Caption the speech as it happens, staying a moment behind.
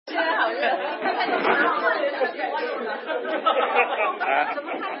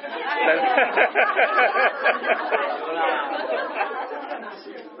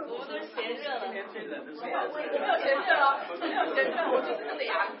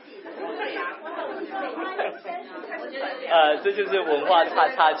这就是文化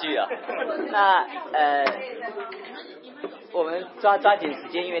差距啊。那我们抓紧时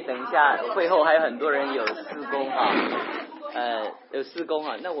间，因为等一下会后还有很多人有事工啊，有事工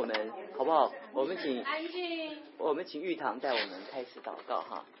啊。那我们好不好？我们请玉堂带我们开始祷告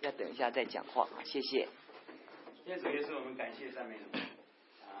哈，要等一下再讲话啊，谢谢。天主耶稣，我们感谢赞美你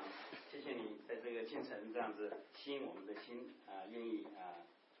谢谢你在这个清晨这样子吸引我们的心愿意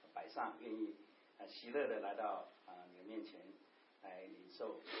摆上，愿意喜乐的来到你的面前来领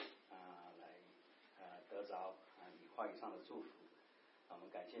受来得着你话语上的祝福我们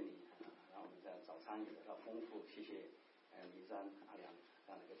感谢你让我们在早餐也得到丰富，谢谢黎山阿良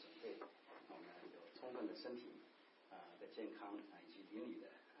这样的一个准备，我们有充分的身体的健康以及灵里的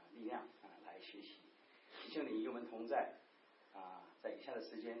力量来学习，祈求你与我们同在在以下的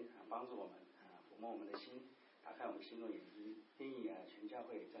时间帮助我们抚摸我们的心，打开我们心中眼睛，定义全教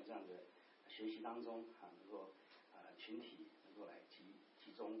会在这样的学习当中能够群体能够来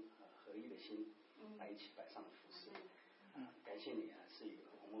集中合一的心来一起摆上服事感谢你赐予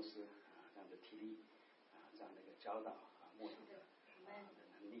洪牧师这样的体力这样的一个教导默祷的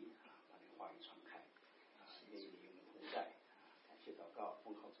能力把你话语传开愿意与我们同在感谢祷告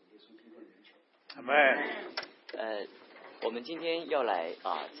奉靠主耶稣基督的名求阿们。我们今天要来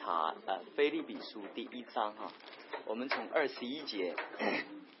查腓立比书第1章哈，我们从21节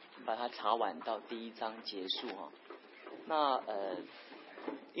把它查完到第1章结束哈。那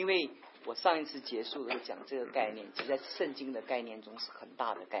因为我上一次结束的时候讲这个概念，其实在圣经的概念中是很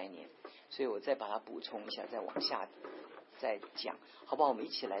大的概念，所以我再把它补充一下，再往下再讲，好不好？我们一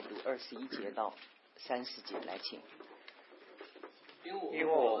起来读21节到30节，来请。因为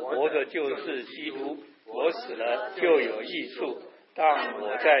我活着就是基督，我死了就有益处，但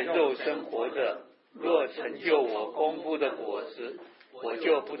我在肉身活着，若成就我功夫的果子，我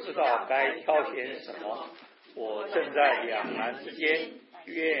就不知道该挑选什么。我正在两难之间，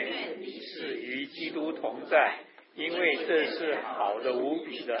愿你是与基督同在，因为这是好的无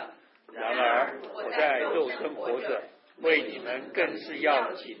比的。然而我在肉身活着，为你们更是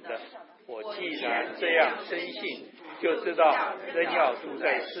要紧的。我既然这样深信，就知道仍要住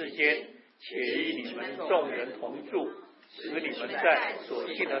在世间，且与你们众人同住，使你们在所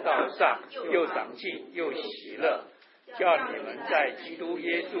信的道上又长进又喜乐，叫你们在基督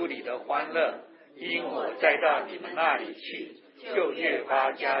耶稣里的欢乐，因我再到你们那里去，就越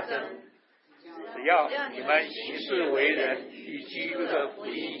发加增。只要你们行事为人与基督的福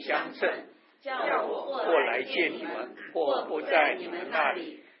音相称，叫我或来见你们，或不在你们那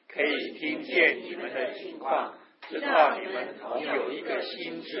里，可以听见你们的情况，知道你们同有一个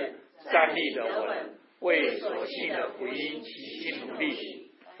心志，站立的稳，为所信的福音齐心努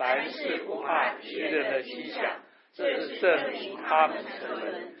力，凡事不怕别人的讥想，这是证明他们成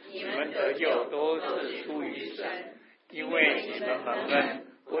人，你们得救都是出于神，因为你们蒙恩，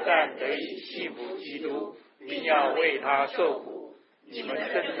不但得以信服基督，并要为他受苦。你们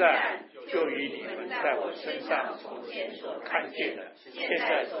称赞，就与你们在我身上从前所看见的，现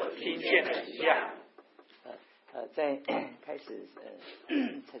在所听见的一样。在开始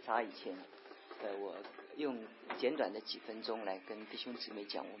采查以前，我用简短的几分钟来跟弟兄姊妹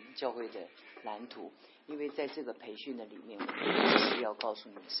讲我们教会的蓝图，因为在这个培训的里面，我们是要告诉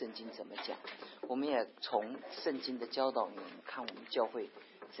你们圣经怎么讲，我们也从圣经的教导里面看我们教会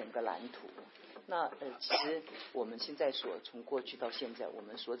整个蓝图。那其实我们现在从过去到现在我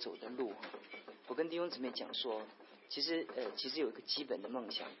们所走的路，我跟弟兄姊妹讲说，其实有一个基本的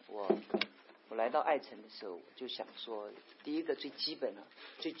梦想。我来到爱城的时候，我就想说，第一个最基本的、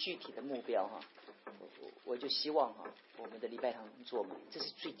最具体的目标我就希望我们的礼拜堂能坐满，这是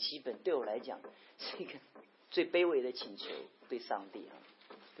最基本，对我来讲是一个最卑微的请求，对上帝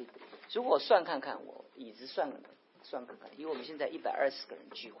对。如果算看看，我椅子算看看，因为我们现在120个人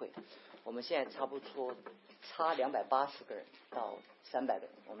聚会，我们现在差不多差280个人到300个人，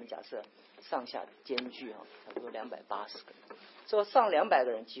我们假设上下间距差不多280个人，说上200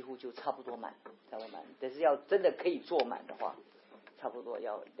个人几乎就差不多满，但是要真的可以坐满的话，差不多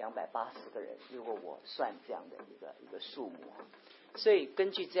要280个人，如果我算这样的一个数目。所以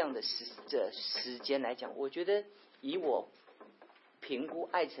根据这样的时间来讲，我觉得以我评估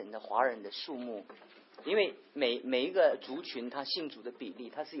爱城的华人的数目，因为每一个族群他信主的比例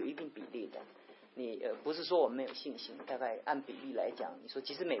它是有一定比例的，不是说我们没有信心，大概按比例来讲，你说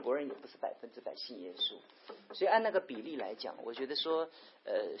其实美国人也不是100%信耶稣，所以按那个比例来讲，我觉得说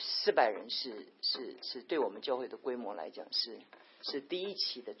400人是对我们教会的规模来讲是第一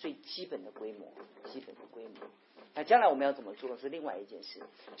期的最基本的规模。那将来我们要怎么做是另外一件事。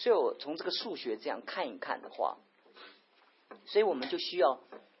所以我从这个数学这样看一看的话，所以我们就需要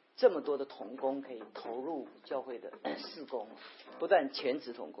这么多的同工可以投入教会的事工，不但全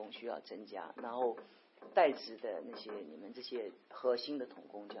职同工需要增加，然后代职的那些你们这些核心的同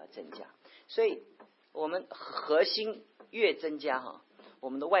工就要增加。所以我们核心越增加哈，我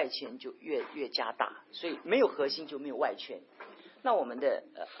们的外圈就越加大，所以没有核心就没有外圈。那我们的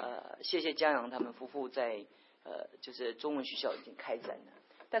谢谢江阳他们夫妇在就是中文学校已经开展了，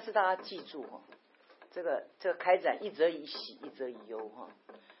但是大家记住哈，这个开展一则以喜一则以忧哈，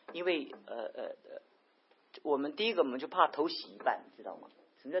因为我们第一个我们就怕头洗一半，知道吗？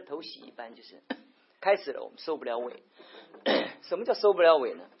什么叫头洗一半？就是开始了我们收不了尾。什么叫收不了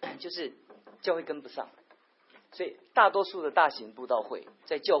尾呢？就是教会跟不上。所以大多数的大型布道会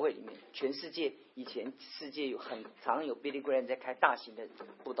在教会里面，全世界以前世界很常有 Billy Graham 在开大型的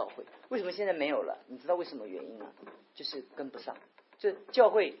布道会，为什么现在没有了？你知道为什么原因吗？就是跟不上。就教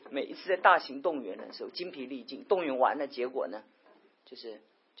会每一次在大型动员的时候精疲力尽，动员完了结果呢，就是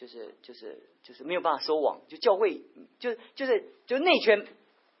没有办法收网，就教会就内圈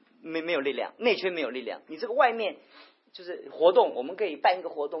没有力量，内圈没有力量，你这个外面。就是活动，我们可以办一个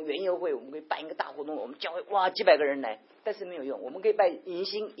活动，园游会，我们可以办一个大活动，我们教会哇几百个人来，但是没有用。我们可以办迎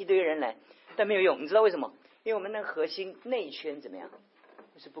新一堆人来，但没有用。你知道为什么？因为我们那个核心内圈怎么样，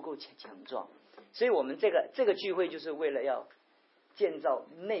就是不够强壮。所以我们这个聚会就是为了要建造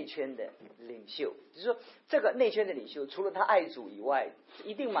内圈的领袖，就是说这个内圈的领袖，除了他爱主以外，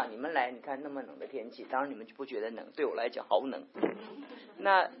一定嘛，你们来，你看那么冷的天气，当然你们就不觉得冷，对我来讲好冷。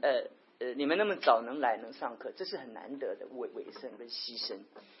那你们那么早能来能上课，这是很难得的委身跟牺牲。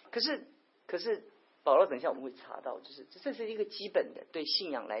可是保罗等一下我们会查到，就是这是一个基本的，对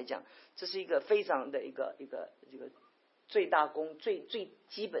信仰来讲，这是一个非常的一个最大公最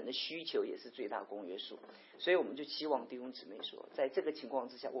基本的需求，也是最大公约数。所以我们就期望弟兄姊妹说，在这个情况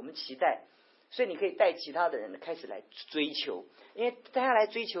之下，我们期待，所以你可以带其他的人开始来追求，因为大家来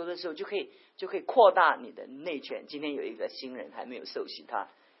追求的时候，就可以扩大你的内圈。今天有一个新人还没有受洗，他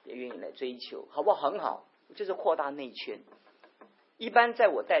也愿意来追求，好不好？很好，就是扩大内圈。一般在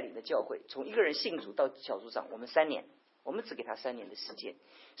我带领的教会，从一个人信主到小组长，我们3年，我们只给他3年的时间。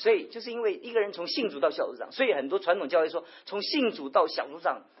所以就是因为一个人从信主到小组长，所以很多传统教会说，从信主到小组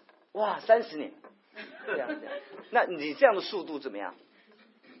长，哇，30年，这样。那你这样的速度怎么样？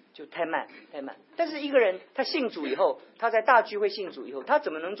就太慢。但是一个人他信主以后，他在大聚会信主以后，他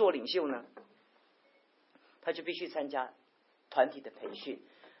怎么能做领袖呢？他就必须参加团体的培训。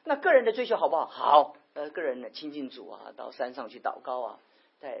那个人的追求好不好？好，个人的亲近主啊，到山上去祷告啊，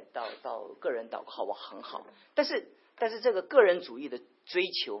再到个人祷告，好不好？很好。但是这个个人主义的追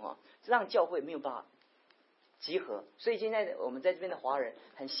求啊，让教会没有办法集合。所以现在我们在这边的华人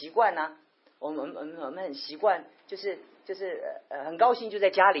很习惯啊，我们很习惯，就是很高兴就在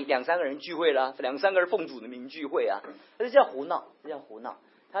家里2-3个人聚会啦，2-3个人奉主的名聚会啊，这叫胡闹。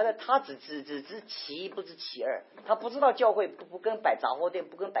他只其一不知其二，他不知道教会不跟摆杂货店，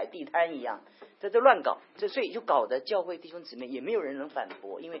不跟摆地摊一样，这都乱搞，所以就搞得教会弟兄姊妹也没有人能反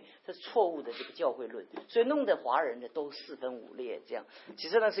驳，因为这是错误的这个教会论，所以弄得华人的都4分5裂这样。其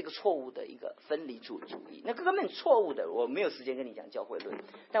实那是一个错误的一个分离主义，那根本错误的。我没有时间跟你讲教会论，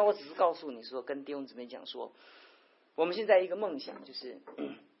但我只是告诉你说，跟弟兄姊妹讲说，我们现在一个梦想就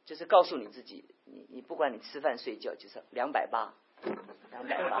是告诉你自己，你不管你吃饭睡觉就是280。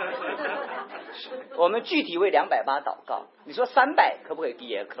我们具体为280祷告。你说300可不可以？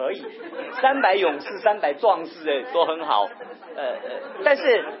也可以，300勇士、300壮士都很好。但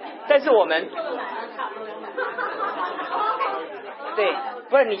是我们对，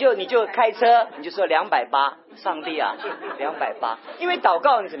不是你就开车，你就说280，上帝啊，280。因为祷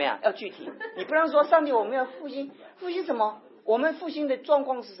告你怎么样？要具体，你不能说上帝我们要复兴什么？我们复兴的状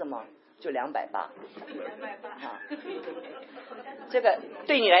况是什么？就280啊。这个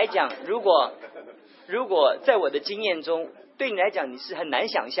对你来讲，如果在我的经验中，对你来讲你是很难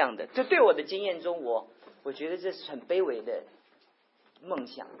想象的。就对我的经验中，我觉得这是很卑微的梦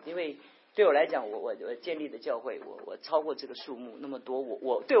想，因为对我来讲，我建立的教会，我超过这个数目那么多，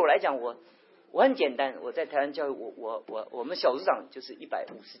对我来讲，我很简单。我在台湾教会，我们小组长就是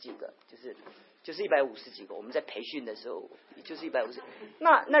150几个，就是150几个。我们在培训的时候就是150。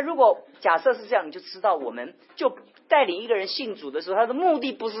那如果假设是这样，你就知道我们就带领一个人信主的时候，他的目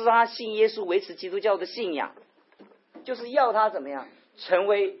的不是让他信耶稣，维持基督教的信仰，就是要他怎么样成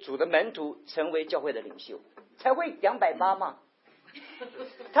为主的门徒，成为教会的领袖，才会280嘛。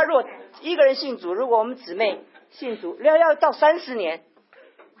他如果一个人信主，如果我们姊妹信主，要到30年，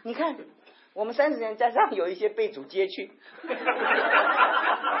你看我们30年加上有一些被主接去，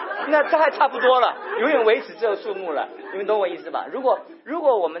那这还差不多了，永远维持这个数目了。你们懂我意思吧？如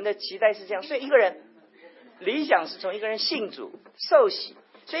果我们的期待是这样，所以一个人理想是从一个人信主受洗，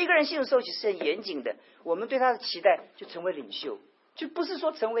所以一个人信主受洗是很严谨的。我们对他的期待就成为领袖，就不是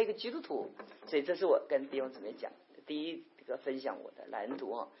说成为一个基督徒。所以这是我跟弟兄姊妹讲的第一个分享我的蓝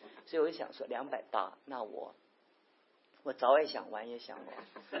图啊。所以我就想说280，那我早也想，晚也想，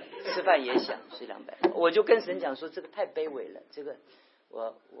吃饭也想，所以280。我就跟神讲说，这个太卑微了，这个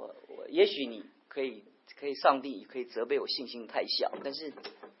我也许你可以上帝可以责备我信心太小，但是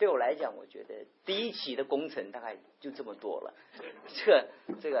对我来讲，我觉得第一期的工程大概就这么多了。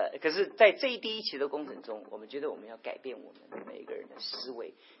这个，可是在第一期的工程中，我们觉得我们要改变我们每一个人的思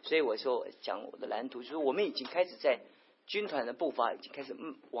维，所以我说讲我的蓝图，就是我们已经开始在军团的步伐已经开始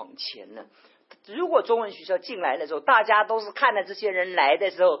往前了。如果中文学校进来的时候，大家都是看着这些人来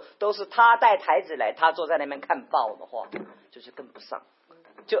的时候，都是他带台子来，他坐在那边看报的话，就是跟不上，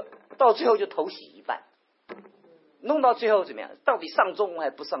就到最后就头洗一半，弄到最后怎么样？到底上中文还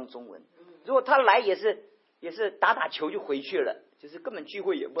不上中文？如果他来也是打球就回去了，就是根本聚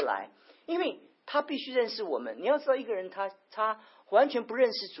会也不来，因为他必须认识我们。你要知道，一个人他完全不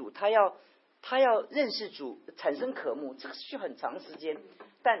认识主，他要认识主，产生渴慕，这个需要很长时间。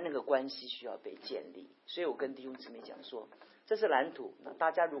但那个关系需要被建立，所以我跟弟兄姊妹讲说，这是蓝图。那大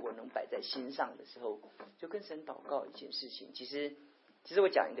家如果能摆在心上的时候，就跟神祷告一件事情。其实我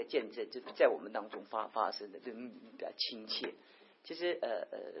讲一个见证，就在我们当中发生的，就比较亲切。其实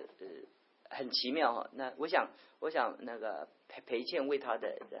很奇妙哈。那我想那个裴倩为他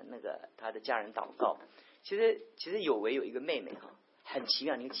的家人祷告。其实有为有一个妹妹哈，很奇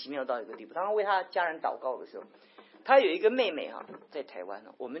妙，你奇妙到一个地步。当为他家人祷告的时候，他有一个妹妹哈，在台湾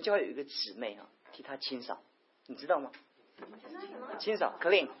我们教会有一个姊妹哈，替他清扫，你知道吗？清扫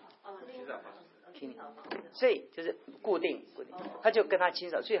clean， 所以就是固定，他就跟他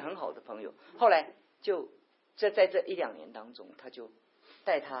清扫，所以很好的朋友。后来就在这1-2年当中，他就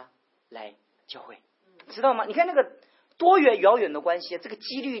带他来教会，知道吗？你看那个多遥远的关系，这个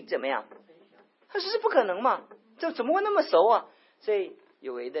几率怎么样？他说是不可能嘛，这怎么会那么熟啊？所以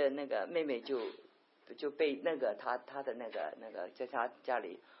有为的那个妹妹就被那个他的那个在他家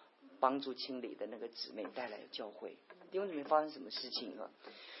里帮助清理的那个姊妹带来教会。弟兄姊妹，发生什么事情啊？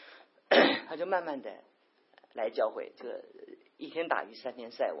他就慢慢的来教会，这个1天打鱼3天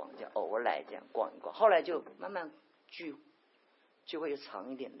晒网，就偶尔来这样逛一逛。后来就慢慢聚会就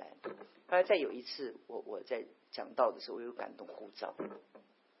长一点来。后来再有一次，我在讲道的时候，我有感动呼召，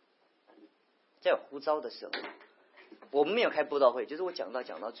在呼召的时候。我们没有开布道会，就是我讲到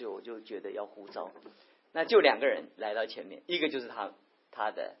最后，我就觉得要呼召，那就2个人来到前面，一个就是他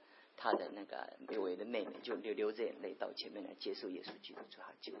的那个有为的妹妹，就流着眼泪到前面来接受耶稣基督做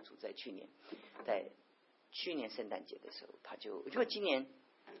他救主。在去年圣诞节的时候，他就今年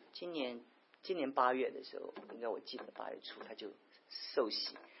8月的时候，应该我记得8月初他就受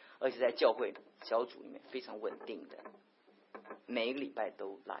洗，而且在教会小组里面非常稳定的。每一个礼拜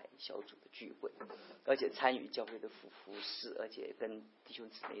都来小组的聚会，而且参与教会的服事，而且跟弟兄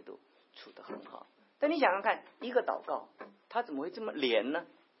姊妹都处得很好。但你想想看，一个祷告，他怎么会这么连呢？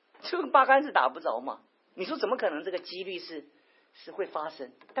这个八竿子打不着嘛。你说怎么可能这个几率是会发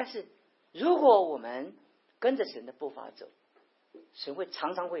生？但是如果我们跟着神的步伐走，神会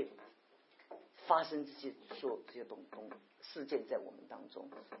常常会发生这些事件在我们当中。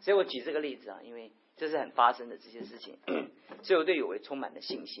所以我举这个例子啊，因为这是很发生的这些事情，所以我对有为充满了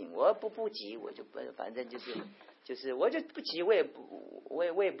信心。我不急，我就反正就是我就不急，我也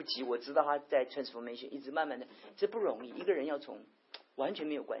不急。我知道他在 transformation 一直慢慢的，这不容易，一个人要从完全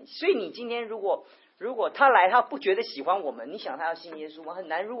没有关系。所以你今天如果他来，他不觉得喜欢我们，你想他要信耶稣吗？很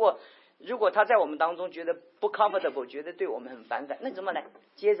难。如果他在我们当中觉得不 comfortable， 觉得对我们很反感，那怎么来？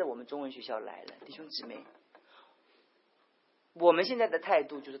接着我们中文学校来了，弟兄姊妹，我们现在的态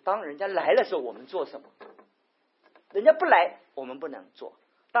度就是，当人家来的时候我们做什么，人家不来我们不能做。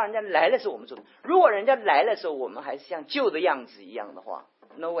当人家来的时候我们做，如果人家来的时候我们还是像旧的样子一样的话，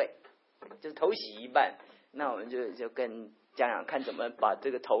 no way， 就是头洗一半，那我们就跟家长看怎么把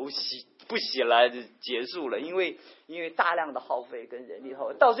这个头不洗了就结束了。因为大量的耗费跟人力耗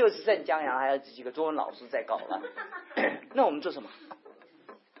费，到最后只剩江阳还有几个中文老师在搞了那我们做什么？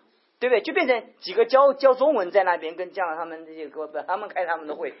对不对？就变成几个教中文在那边跟江阳他们这些他们开他们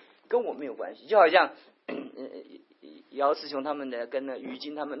的会，跟我没有关系。就好像姚师兄他们的跟那于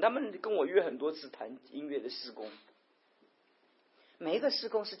金他们跟我约很多次谈音乐的事工，每一个事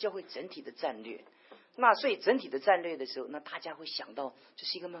工是教会整体的战略。那所以整体的战略的时候，那大家会想到这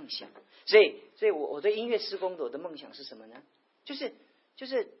是一个梦想。所以我对音乐事工的我的梦想是什么呢？就是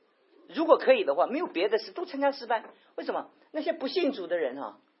如果可以的话，没有别的事，都参加诗班。为什么？那些不信主的人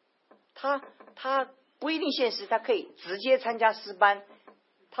他不一定现实，他可以直接参加诗班，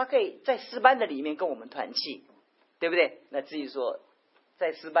他可以在诗班的里面跟我们团契，对不对？那至于说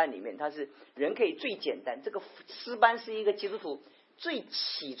在诗班里面，他是人可以最简单，这个诗班是一个基督徒最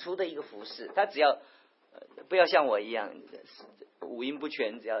起初的一个服事，他只要不要像我一样五音不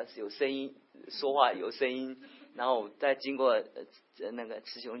全，只要是有声音，说话有声音，然后再经过那个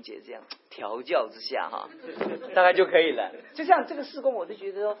慈兄姐这样调教之下大概就可以了。就像这个事工，我就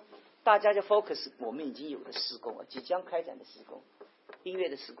觉得说大家就 focus 我们已经有的事工啊，即将开展的事工，音乐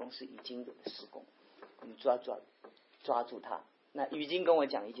的事工是已经有的事工，我们抓住它。那雨金跟我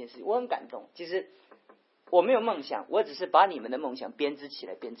讲一件事，我很感动。其实我没有梦想，我只是把你们的梦想编织起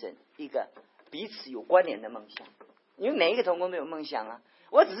来，变成一个彼此有关联的梦想。因为每一个同工都有梦想啊，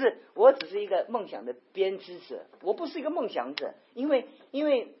我只是一个梦想的编织者，我不是一个梦想者，因为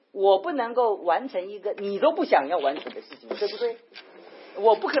我不能够完成一个你都不想要完成的事情，对不对？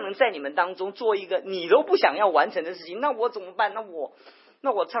我不可能在你们当中做一个你都不想要完成的事情，那我怎么办？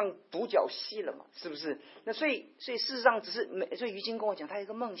那我唱独角戏了嘛，是不是？那所以事实上所以于金跟我讲，他有一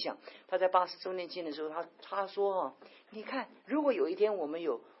个梦想，他在80周年庆的时候，他说你看，如果有一天我们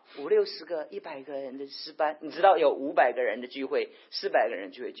有50-60个、100个人的诗班，你知道有500个人的聚会，400个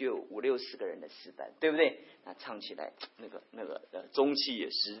人聚会，就有50-60个人的诗班，对不对？那唱起来那个中气也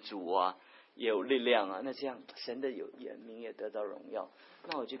十足啊，也有力量啊，那这样神的名也得到荣耀。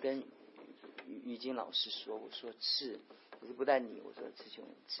那我就跟于金老师说，我说是。我说不但你，我说弟兄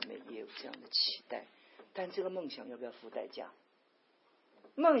姊妹也有这样的期待，但这个梦想要不要付代价？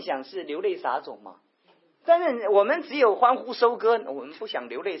梦想是流泪撒种嘛，但是我们只有欢呼收割，我们不想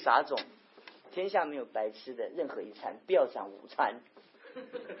流泪撒种。天下没有白吃的任何一餐，不要讲午餐，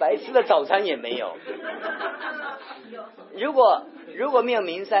白吃的早餐也没有。如果没有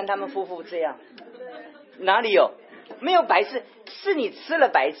明山他们夫妇这样，哪里有？没有白吃，是你吃了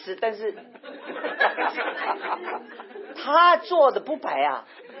白吃，但是他做的不白啊。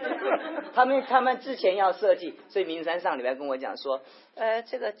他们之前要设计，所以明山上礼拜跟我讲说，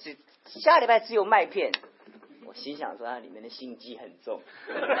这个下礼拜只有麦片。我心想说，他里面的心机很重，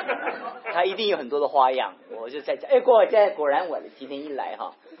他一定有很多的花样。我就在讲，果然我今天一来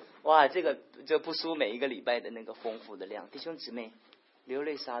哇，这不输每一个礼拜的那个丰富的量。弟兄姊妹，流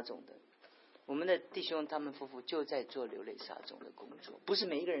泪撒种的。我们的弟兄他们夫妇就在做流泪撒种的工作，不是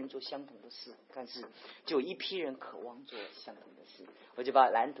每一个人做相同的事，但是就有一批人渴望做相同的事。我就把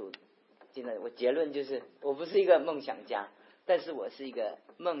蓝图现在我结论就是，我不是一个梦想家，但是我是一个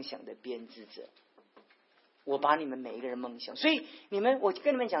梦想的编织者。我把你们每一个人梦想，所以我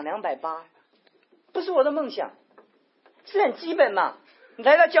跟你们讲280不是我的梦想，是很基本嘛。你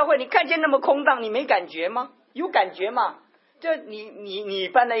来到教会，你看见那么空荡，你没感觉吗？有感觉吗？就你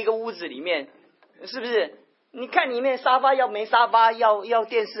搬在一个屋子里面，是不是？你看里面沙发要没沙发，要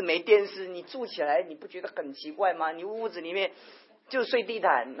电视没电视，你住起来你不觉得很奇怪吗？你屋子里面就睡地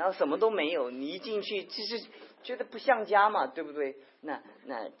毯，然后什么都没有，你一进去其实觉得不像家嘛，对不对？那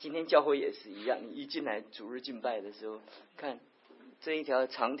今天教会也是一样，你一进来主日敬拜的时候，看这一条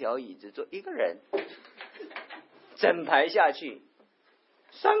长条椅子坐一个人，整排下去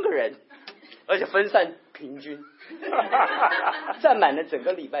3个人，而且分散平均占满了整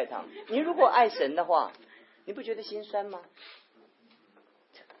个礼拜堂。你如果爱神的话，你不觉得心酸吗？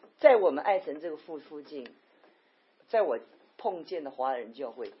在我们爱神这个附近，在我碰见的华人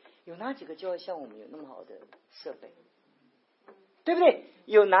教会，有哪几个教会像我们有那么好的设备？对不对？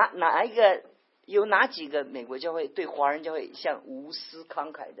有哪几个美国教会对华人教会像无私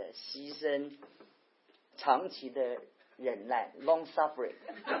慷慨的牺牲，长期的忍耐 long suffering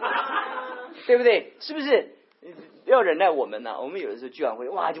对不对？是不是要忍耐我们呢？我们有的时候聚完会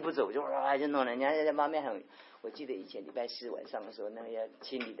哇就不走，就弄人家在旁边很。我记得以前礼拜4晚上的时候，那个要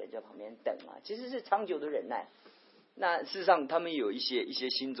清理的在旁边等嘛，其实是长久的忍耐。那事实上他们有一些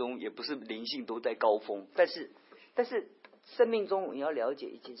心中也不是灵性都在高峰，但是生命中你要了解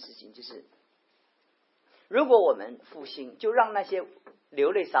一件事情，就是如果我们复兴，就让那些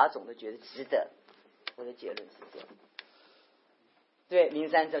流泪撒种的觉得值得。我的结论是这样。对，明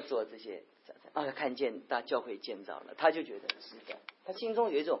山在做这些看见大教会建造了，他就觉得值得，他心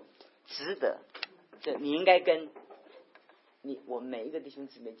中有一种值得。对，你应该跟我们每一个弟兄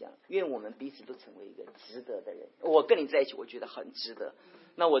姊妹讲，愿我们彼此都成为一个值得的人。我跟你在一起，我觉得很值得。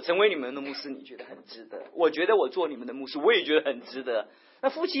那我成为你们的牧师，你觉得很值得？我觉得我做你们的牧师，我也觉得很值得。那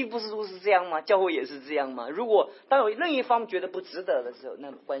夫妻不是都是这样吗？教会也是这样吗？如果当有另一方觉得不值得的时候，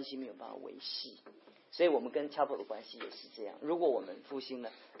那关系没有办法维系。所以我们跟 couple 的关系也是这样。如果我们付心了，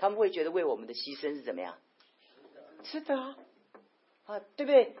他们会觉得为我们的牺牲是怎么样？是的啊，对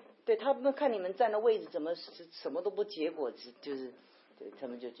不对？对，他们看你们站的位置怎么什么都不结果子，就是对他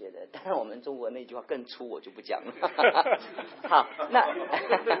们就觉得。当然我们中国那句话更粗，我就不讲了。好，那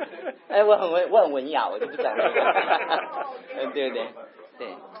我很文雅，我就不讲了。对不对？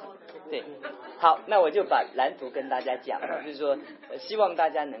对。好，那我就把蓝图跟大家讲，就是说，希望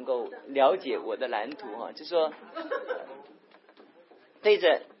大家能够了解我的蓝图哈，就是说，对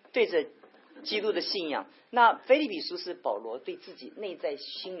着基督的信仰。那腓立比书是保罗对自己内在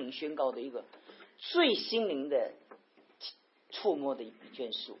心灵宣告的一个最心灵的触摸的一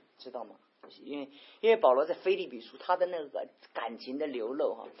卷书，知道吗？因为保罗在腓立比书他的那个感情的流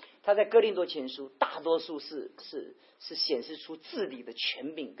露哈，他在哥林多前书大多数是显示出治理的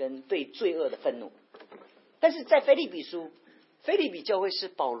权柄跟对罪恶的愤怒，但是在腓立比书，腓立比教会是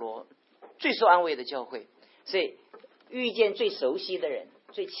保罗最受安慰的教会，所以遇见最熟悉的人、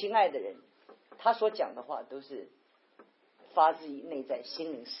最亲爱的人，他所讲的话都是发自于内在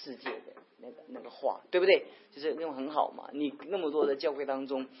心灵世界的那个话，对不对？就是那种很好嘛。你那么多的教会当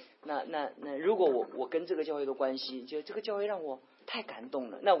中，那如果我跟这个教会的关系，就这个教会让我太感动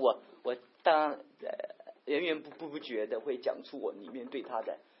了，那我当然源不绝的会讲出我里面对他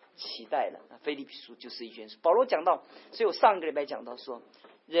的期待了。那腓立比书就是一卷书。保罗讲到，所以我上个礼拜讲到说，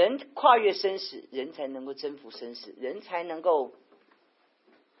人跨越生死，人才能够征服生死，人才能够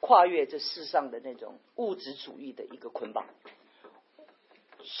跨越这世上的那种物质主义的一个捆绑。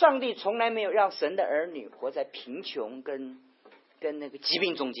上帝从来没有让神的儿女活在贫穷跟那个疾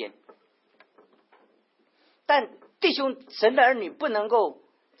病中间，但弟兄，神的儿女不能够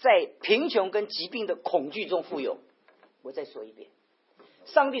在贫穷跟疾病的恐惧中富有。我再说一遍，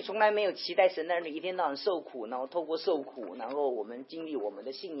上帝从来没有期待神的儿女一天到晚受苦，然后透过受苦，然后我们经历我们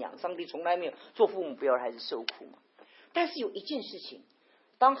的信仰。上帝从来没有做父母不要孩子受苦嘛。但是有一件事情，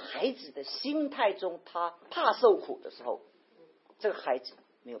当孩子的心态中他怕受苦的时候，这个孩子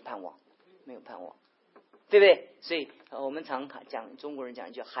没有盼望，对不对？所以我们常讲，中国人讲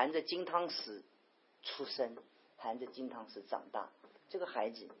一句，含着金汤匙出生，含着金汤匙长大，这个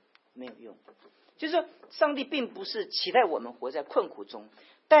孩子没有用。就是说上帝并不是期待我们活在困苦中，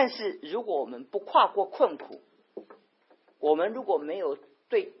但是如果我们不跨过困苦，我们如果没有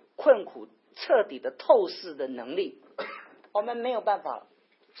对困苦彻底的透视的能力，我们没有办法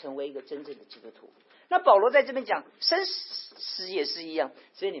成为一个真正的基督徒。那保罗在这边讲生死也是一样，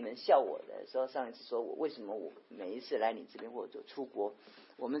所以你们笑我的时候，上一次说我为什么我每一次来你这边或者出国，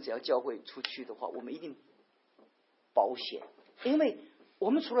我们只要教会出去的话，我们一定保险，因为我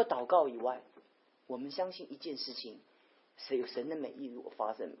们除了祷告以外，我们相信一件事情，是有神的美意如果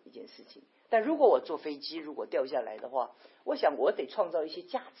发生一件事情。但如果我坐飞机如果掉下来的话，我想我得创造一些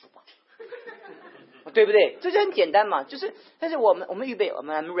价值吧，对不对？这就很简单嘛，就是但是我们预备，我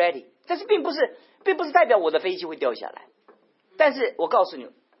们 I'm ready， 但是并不是代表我的飞机会掉下来，但是我告诉你，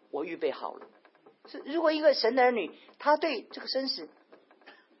我预备好了。是如果一个神的儿女，他对这个生死，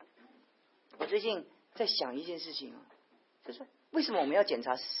我最近在想一件事情啊，就是为什么我们要检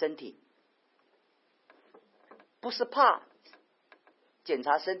查身体？不是怕检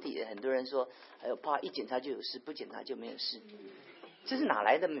查身体，很多人说还有怕一检查就有事，不检查就没有事，这是哪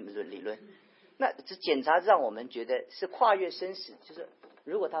来的理论？那这检查让我们觉得是跨越生死，就是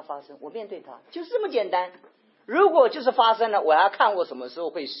如果它发生，我面对它，就是这么简单。如果就是发生了，我要看我什么时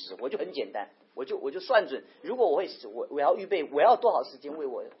候会死，我就很简单，我就算准，如果我会死，我要预备，我要多少时间为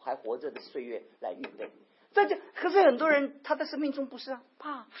我还活着的岁月来预备。可是很多人他的生命中不是啊，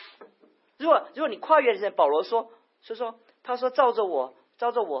怕。如果你跨越人，保罗说他说照着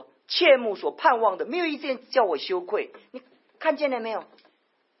我切慕所盼望的，没有一件叫我羞愧。你看见了没有？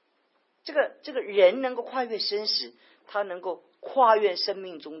这个人能够跨越生死，他能够跨越生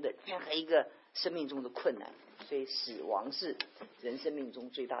命中的任何一个生命中的困难。所以死亡是人生命中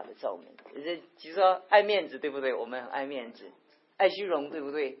最大的罩门。其实说爱面子，对不对？我们很爱面子，爱虚荣，对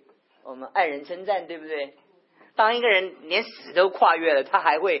不对？我们爱人称赞，对不对？当一个人连死都跨越了，他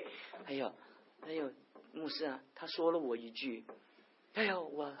还会哎呦牧师啊，他说了我一句，哎呦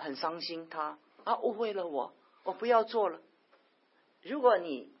我很伤心，他误会了我不要做了。如果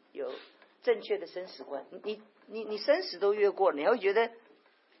你有正确的生死观，你生死都越过了，你会觉得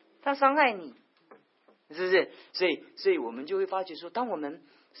他伤害你，是不是？所以我们就会发觉说，当我们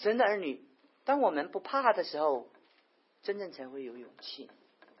神的儿女，当我们不怕的时候，真正才会有勇气。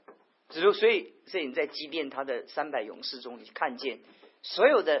所以你在基甸他的300勇士中，你看见所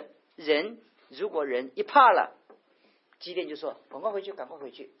有的人，如果人一怕了，基甸就说：“赶快回去，赶快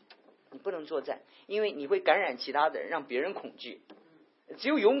回去，你不能作战，因为你会感染其他的人，让别人恐惧。只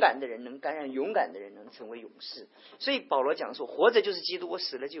有勇敢的人能感染勇敢的人，能成为勇士。所以保罗讲说，活着就是基督，我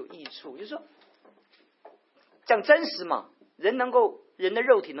死了就有益处。就是说，讲真实嘛，人的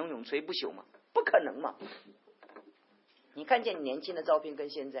肉体能永垂不朽吗？不可能嘛。你看见年轻的照片跟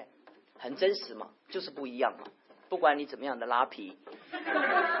现在很真实嘛，就是不一样嘛。不管你怎么样的拉皮，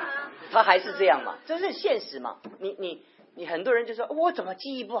他还是这样嘛，这是现实嘛。你很多人就说我怎么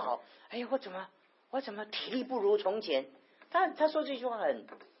记忆不好？哎呀，我怎么体力不如从前？他说这句话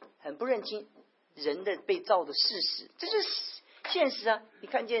很不认清人的被造的事实，这是现实啊。你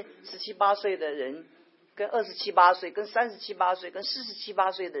看见17、18岁的人跟27、8岁、跟37、8岁、跟47、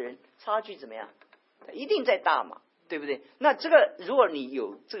8岁的人差距怎么样？他一定在大嘛，对不对？那这个如果你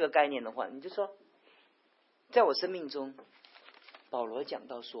有这个概念的话，你就说，在我生命中，保罗讲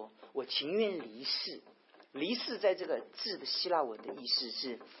到说，我情愿离世。离世在这个字的希腊文的意思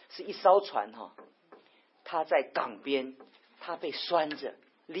是一艘船哈，它在港边，它被拴着。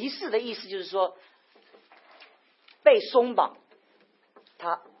离世的意思就是说被松绑，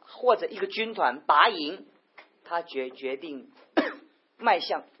他或者一个军团拔营，他决定迈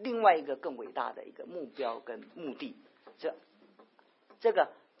向另外一个更伟大的一个目标跟目的。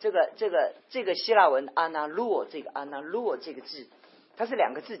这个希腊文阿那洛，这个阿那洛这个字，它是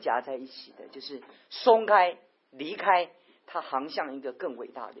两个字夹在一起的，就是松开、离开，它航向一个更伟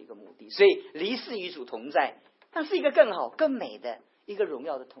大的一个目的。所以离世与主同在，那是一个更好、更美的一个荣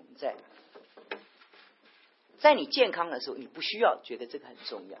耀的同在。在你健康的时候，你不需要觉得这个很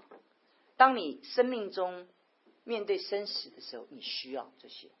重要。当你生命中面对生死的时候，你需要这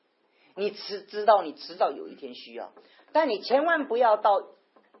些。你知道你迟早有一天需要，但你千万不要到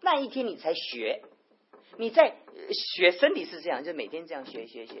那一天你才学。你在学身体是这样，就每天这样学，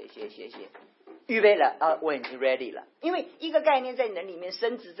预备了啊，我已经 ready 了。因为一个概念在你的里面，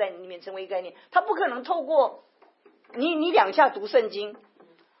升值在你里面成为一个概念，它不可能透过你2下读圣经。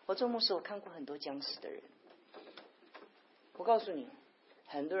我做牧师，我看过很多将死的人，我告诉你，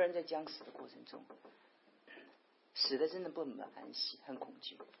很多人在将死的过程中，死的真的不很安息，很恐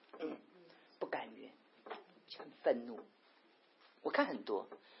惧，不甘愿，很愤怒。我看很多，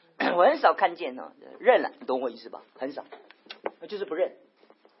我很少看见认了，你懂我意思吧？很少，就是不认，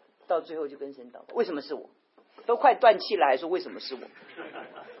到最后就跟神祷告，为什么是我？都快断气了，还说为什么是我？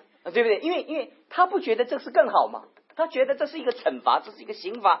对不对？因为他不觉得这是更好嘛，他觉得这是一个惩罚，这是一个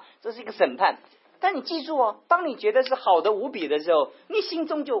刑罚，这是一个审判。但你记住哦，当你觉得是好的无比的时候，你心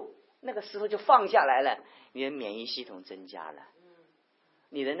中就那个时候就放下来了，你的免疫系统增加了，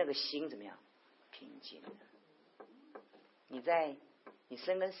你的那个心怎么样？平静了。你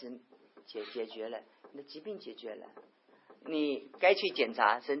生跟死解决了，你的疾病解决了，你该去检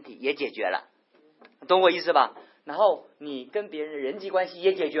查身体也解决了，懂我意思吧？然后你跟别人的人际关系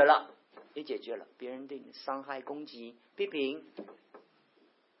也解决了，别人对你的伤害、攻击、批评，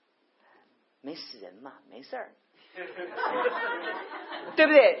没死人嘛，没事儿，对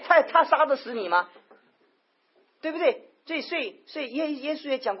不对？他杀得死你吗？对不对？所以耶稣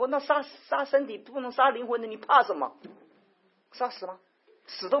也讲过，那杀身体不能杀灵魂的，你怕什么？杀死吗？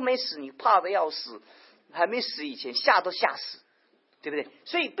死都没死，你怕的要死，还没死以前吓都吓死，对不对？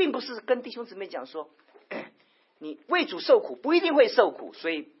所以并不是跟弟兄姊妹讲说，你为主受苦不一定会受苦，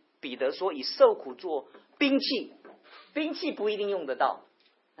所以彼得说以受苦做兵器，兵器不一定用得到。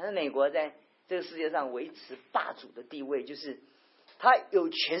但是美国在这个世界上维持霸主的地位，就是他有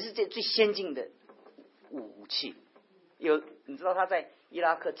全世界最先进的武器。你知道他在伊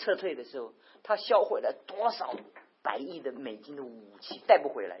拉克撤退的时候，他销毁了多少100亿的美金的武器，带不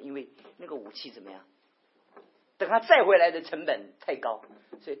回来，因为那个武器怎么样？等他再回来的成本太高，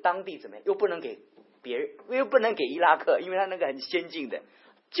所以当地怎么样？又不能给别人，又不能给伊拉克，因为他那个很先进的，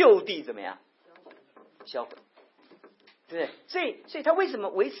就地怎么样？销毁，对不对？所以他为什么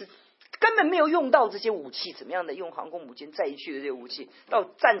维持？根本没有用到这些武器，怎么样的用航空母舰载去的这些武器，到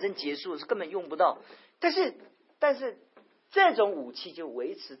战争结束是根本用不到。但是这种武器就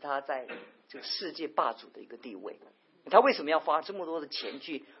维持他在这个世界霸主的一个地位。他为什么要花这么多的钱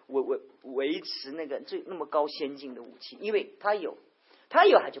去维持那个那么高先进的武器？因为他有他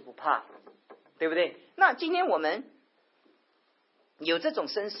就不怕，对不对？那今天我们有这种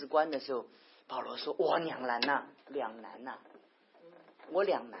生死观的时候，保罗说：“我两难呐，我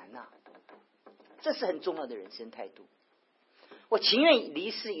两难呐。”这是很重要的人生态度。我情愿离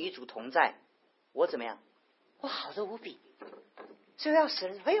世与主同在，我怎么样？我好的无比。所以要死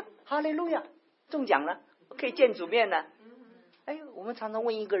了，哎呦，哈利路亚，中奖了，可以见主面了。哎呦，我们常常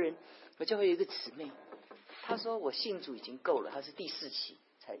问一个人，我就会有一个姊妹，她说我信主已经够了，她是第4期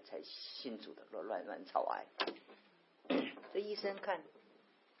才信主的，乱草癌。这医生看，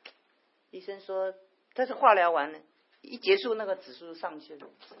医生说，但是化疗完了，一结束那个指数就上去了。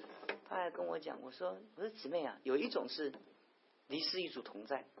他还跟我讲，我说姊妹啊，有一种是离世与主同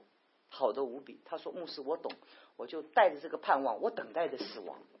在，好的无比。他说牧师我懂，我就带着这个盼望，我等待着死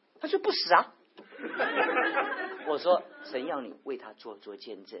亡。他说不死啊。我说神要你为他做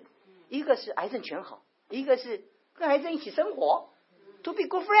见证，一个是癌症全好，一个是跟癌症一起生活 ，to be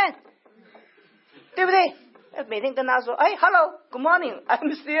good friend， 对不对？每天跟他说，哎 ，Hello， Good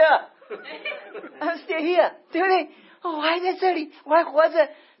morning，I'm still here， 对不对？哦，我还在这里，我还活着，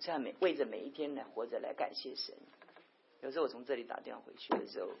这样为着每一天来活着来感谢神。有时候我从这里打电话回去的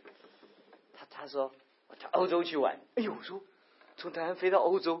时候，他说我到欧洲去玩，哎呦，我说从台湾飞到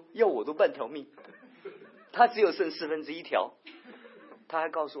欧洲，要我都半条命，他只有剩1/4条。他还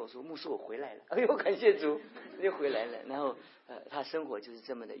告诉我说，牧师我回来了，哎呦感谢主，又回来了。然后他生活就是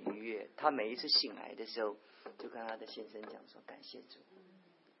这么的愉悦，他每一次醒来的时候，就跟他的先生讲说，感谢主，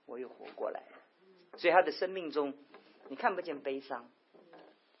我又活过来了。所以他的生命中，你看不见悲伤，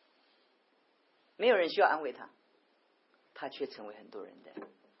没有人需要安慰他，他却成为很多人的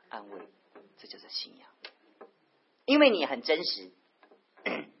安慰，这就是信仰。因为你很真实，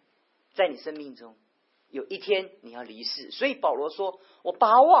在你生命中有一天你要离世，所以保罗说我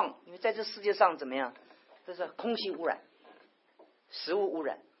巴望，因为在这世界上怎么样，这是空气污染、食物污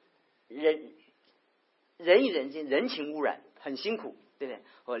染、人与人间人情污染，很辛苦，对不对？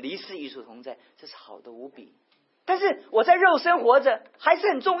我离世与主同在，这是好的无比。但是我在肉身活着还是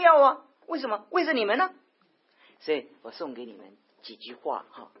很重要啊，为什么？为着你们呢？所以我送给你们几句话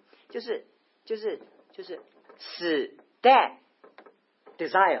哈，就是死 death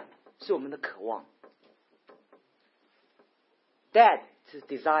desire 是我们的渴望， death 是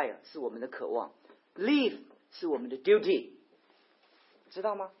desire 是我们的渴望， live 是我们的 duty， 知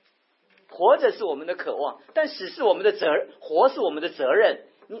道吗？活着是我们的渴望，但死是我们的活是我们的责任。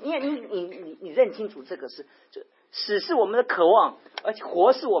你认清楚这个是，死是我们的渴望，而且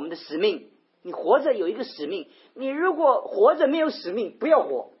活是我们的使命。你活着有一个使命，你如果活着没有使命，不要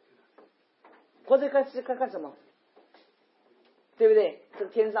活。活着干什么？对不对？这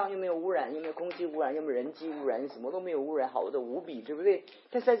个天上又没有污染，又没有空气污染，又没有人机污染，什么都没有污染，好的无比，对不对？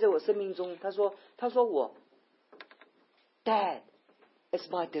但是在我生命中，他说我 Dad is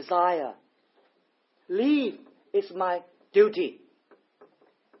my desire, live is my duty.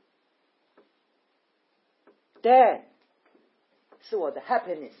 Dad 是我的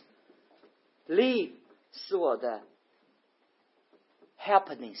happiness, live 是我的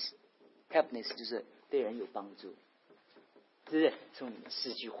happiness 就是对人有帮助，是不是？从你们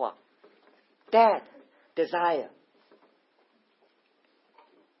4句话 Dad desire,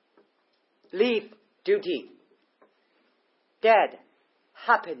 live duty, Dad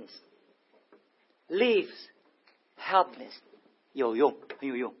happiness, lives happiness， 有用，很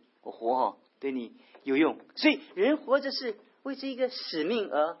有用。我活对你有用，所以人活着是为这一个使命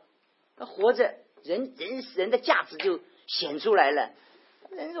而活着，人的价值就显出来了。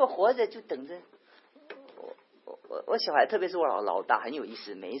人若活着就等着。我小孩，特别是我老大，很有意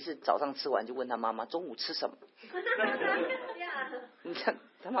思。每一次早上吃完就问他妈妈中午吃什么。你看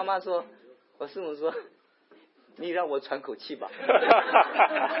他妈妈说，我师母说，你让我喘口气吧。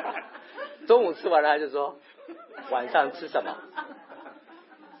中午吃完了他就说，晚上吃什么？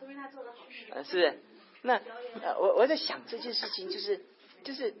是那我在想这件事情，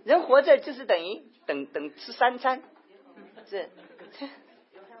就是人活着就是等于等吃3餐，这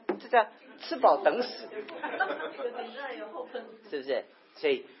叫吃饱等死，是不是？所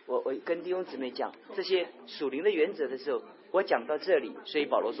以我跟弟兄姊妹讲这些属灵的原则的时候，我讲到这里，所以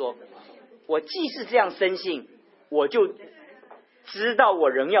保罗说，我既是这样深信，我就知道我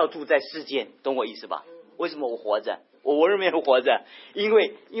仍要住在世间，懂我意思吧？为什么我活着？我为什么要活着？因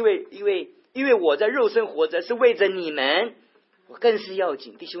为我在肉身活着是为着你们，我更是要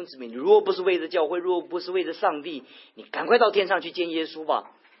紧。弟兄姊妹，你如果不是为着教会，如果不是为着上帝，你赶快到天上去见耶稣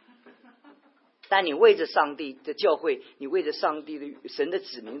吧。但你为着上帝的教会，你为着上帝的神的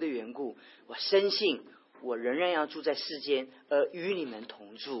子民的缘故，我深信我仍然要住在世间，而与你们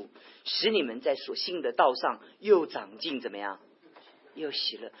同住，使你们在所信的道上又长进，怎么样？又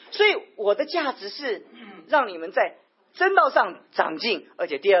喜乐。所以我的价值是让你们在真道上长进，而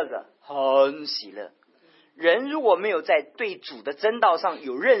且第二个很喜乐。人如果没有在对主的真道上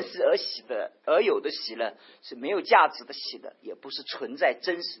有认识而有的喜乐，是没有价值的喜乐，也不是存在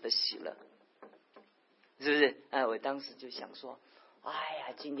真实的喜乐，是不是？我当时就想说，哎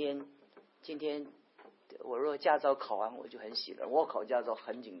呀，今天我若驾照考完，我就很喜乐。我考驾照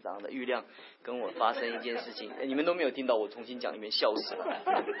很紧张的，玉亮跟我发生一件事情，你们都没有听到，我重新讲一遍，笑死了。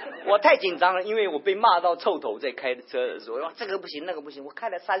我太紧张了，因为我被骂到臭头，在开车的时候，哇，这个不行，那个不行。我开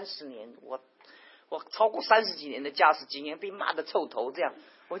了30年，我超过30几年的驾驶经验，被骂的臭头，这样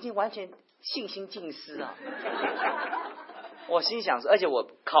我已经完全信心尽失了。我心想说，而且我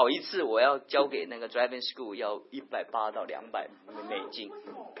考一次，我要交给那个 driving school 要180到200美金，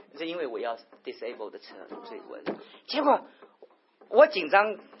是因为我要 disable 的车，所以结果我紧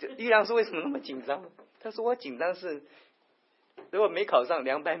张。玉良说为什么那么紧张？他说我紧张是如果没考上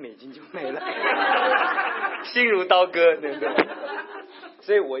200美金就没了，心如刀割，对不对？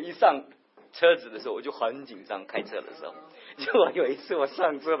所以我一上车子的时候我就很紧张，开车的时候。结果有一次我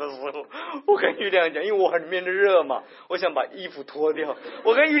上车的时候，我跟玉亮讲，因为我很面的热嘛，我想把衣服脱掉。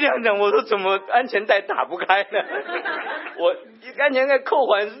我跟玉亮讲，我说怎么安全带打不开呢？我安全带扣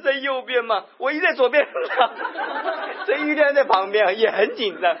环是在右边嘛，我一在左边拉，所以玉亮在旁边也很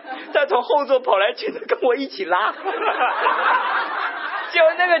紧张，他从后座跑来紧着跟我一起拉。结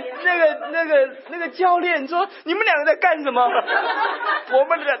果那个教练说：“你们两个在干什么？”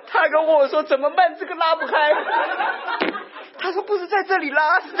他跟我说：“怎么办？这个拉不开。”他说：“不是在这里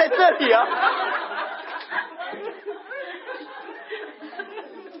拉，是在这里啊。”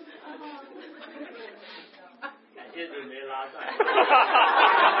感谢你没拉断，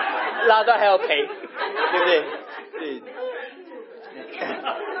拉断还要赔，对不对？对。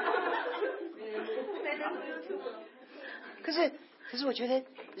可是我觉得，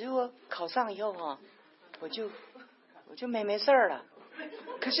如果考上以后哈，我就没事儿了。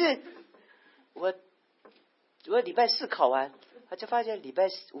可是我礼拜4考完，我就发现礼拜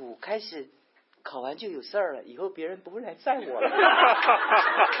5开始考完就有事儿了，以后别人不会来载我了。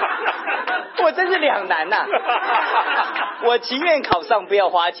我真是两难呐、我情愿考上不要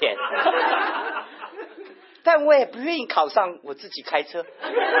花钱，但我也不愿意考上我自己开车。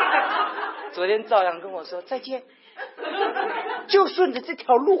昨天赵阳跟我说再见，就顺着这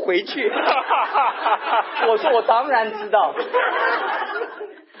条路回去。我说我当然知道，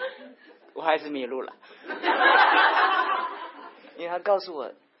我还是迷路了。因为他告诉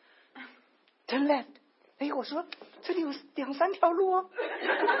我 turn left， 哎，我说这里有2、3条路哦，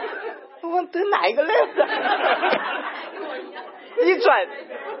我等哪一个 left？ 一转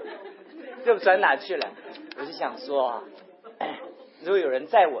就转哪去了？我就想说，如果有人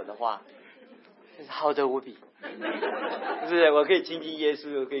载我的话，这是好得无比，是不是？我可以亲近耶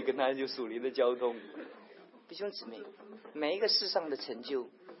稣，又可以跟他就属灵的交通。弟兄姊妹，每一个世上的成就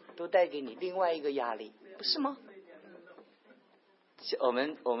都带给你另外一个压力，不是吗？我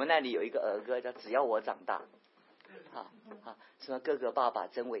们那里有一个儿歌叫只要我长大，什么哥哥爸爸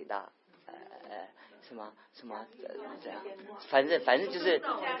真伟大，什么这样，反正就是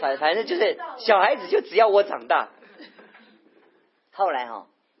小孩子就只要我长大。后来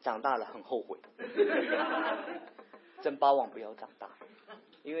长大了很后悔，真巴望不要长大，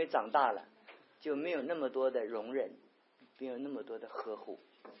因为长大了就没有那么多的容忍，没有那么多的呵护。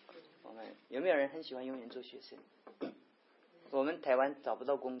我们有没有人很喜欢永远做学生？我们台湾找不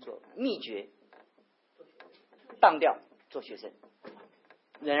到工作，秘诀当掉做学生，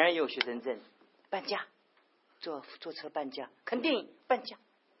仍然有学生证，半价，坐车半价，看电影半价。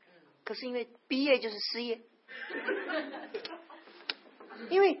可是因为毕业就是失业，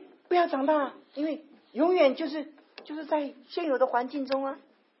因为不要长大，因为永远就是在现有的环境中啊。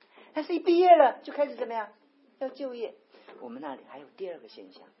但是一毕业了就开始怎么样？要就业。我们那里还有第二个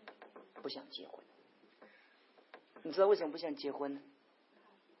现象，不想结婚。你知道为什么不想结婚呢？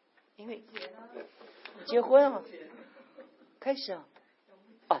因为结婚开始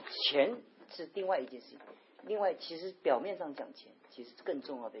钱是另外一件事情。另外，其实表面上讲钱，其实更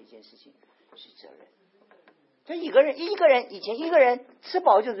重要的一件事情是责任。就一个人以前一个人吃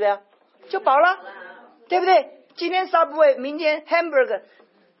饱就怎么样，就饱了，对不对？今天 Subway， 明天 Hamburger，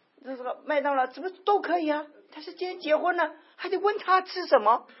 这个麦当劳怎么都可以啊？但是今天结婚了，还得问他吃什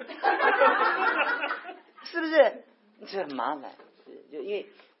么，是不是？这很麻烦，就因为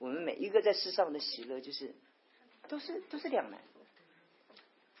我们每一个在世上的喜乐，就是都是两难。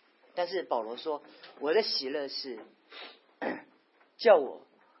但是保罗说，我的喜乐是叫我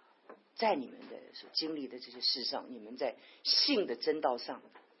在你们的所经历的这些事上，你们在信的真道上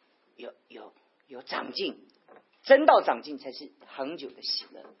有长进，真道长进才是恒久的喜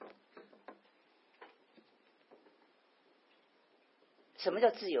乐。什么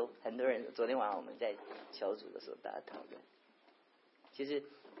叫自由？很多人昨天晚上我们在小组的时候大家讨论，其实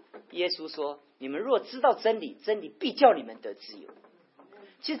耶稣说，你们若知道真理，真理必叫你们得自由。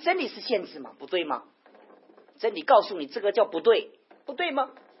其实真理是限制吗？不对吗？真理告诉你这个叫不对，不对吗？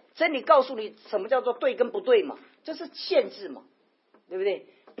真理告诉你什么叫做对跟不对嘛，这是限制嘛，对不对？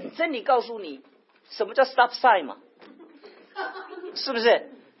真理告诉你什么叫 stop sign 嘛，是不是？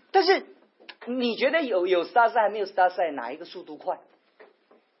但是你觉得有 stop sign 没有 stop sign 哪一个速度快？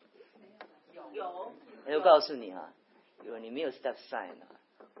有。我告诉你啊，如果你没有 stop sign 啊，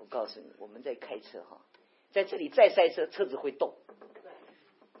我告诉你，我们在开车哈，在这里再塞车，车子会动。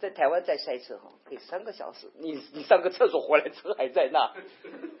在台湾再塞车哈，可以3个小时，你上个厕所回来，车还在那。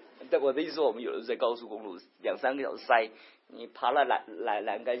但我的意思说，我们有的在高速公路2-3个小时塞，你爬了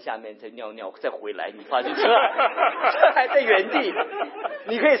栏杆下面再尿尿，再回来，你发现车还在原地，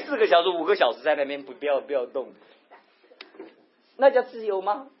你可以4个小时、5个小时在那边不要动，那叫自由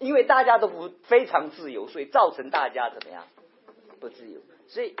吗？因为大家都非常自由，所以造成大家怎么样不自由？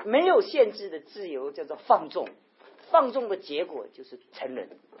所以没有限制的自由叫做放纵，放纵的结果就是成人。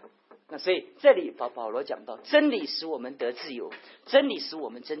那所以这里保罗讲到，真理使我们得自由，真理使我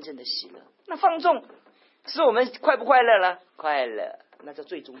们真正的喜乐。那放纵使我们快不快乐了？快乐，那叫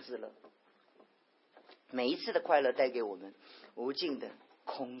最终之乐。每一次的快乐带给我们无尽的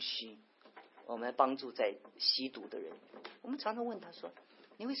空虚。我们帮助在吸毒的人，我们常常问他说：“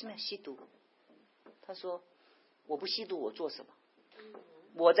你为什么要吸毒？”他说：“我不吸毒，我做什么？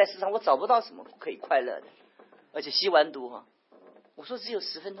我在世上我找不到什么可以快乐的，而且吸完毒哈。”我说只有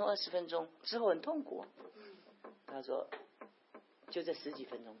10分钟、20分钟之后很痛苦。他说就这10几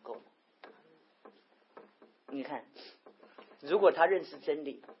分钟够了。你看，如果他认识真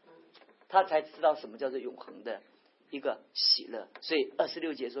理，他才知道什么叫做永恒的一个喜乐。所以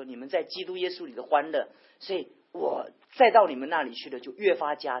26节说，你们在基督耶稣里的欢乐，所以我再到你们那里去了就越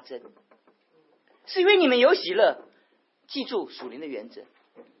发加增，是因为你们有喜乐。记住属灵的原则，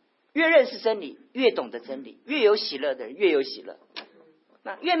越认识真理越懂得真理，越有喜乐的人越有喜乐，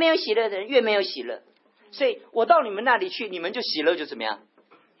那越没有喜乐的人越没有喜乐。所以我到你们那里去，你们就喜乐就怎么样，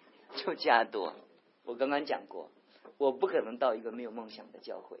就加多。我刚刚讲过，我不可能到一个没有梦想的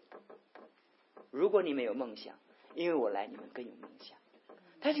教会。如果你没有梦想，因为我来你们更有梦想。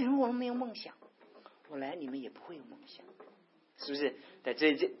但是如果我们没有梦想，我来你们也不会有梦想，是不是？在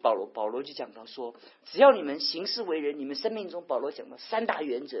这保罗就讲到说，只要你们行事为人，你们生命中保罗讲到3大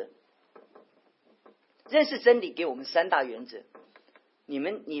原则，认识真理给我们3大原则。你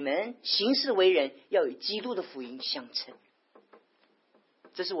们行事为人要与基督的福音相称，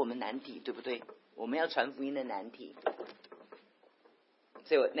这是我们难题，对不对？我们要传福音的难题。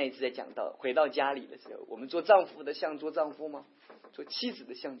所以我那一次在讲到回到家里的时候，我们做丈夫的像做丈夫吗？做妻子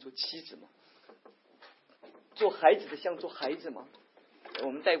的像做妻子吗？做孩子的像做孩子吗？我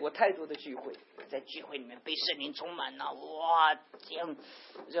们带过太多的聚会，在聚会里面被圣灵充满了，哇，这样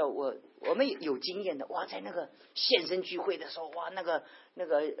我们有经验的，哇，在那个献身聚会的时候，哇，那个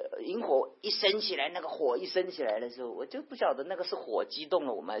萤火一升起来，那个火一升起来的时候，我就不晓得那个是火激动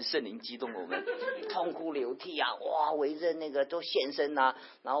了我们还是圣灵激动了我们，痛哭流涕啊，哇，围着那个都献身啊。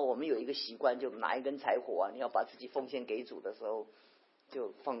然后我们有一个习惯，就拿一根柴火啊，你要把自己奉献给主的时候，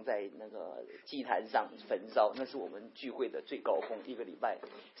就放在那个祭坛上焚烧，那是我们聚会的最高峰，1个礼拜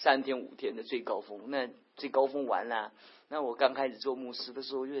3天5天的最高峰。那最高峰完了，那我刚开始做牧师的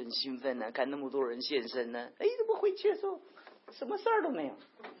时候就很兴奋呢，看那么多人献身呢，怎么回去的时候什么事儿都没有，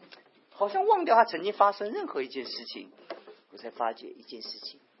好像忘掉他曾经发生任何一件事情。我才发觉一件事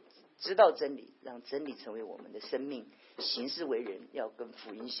情，知道真理，让真理成为我们的生命，行事为人要跟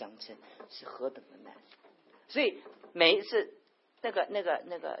福音相称，是何等的难。所以每一次那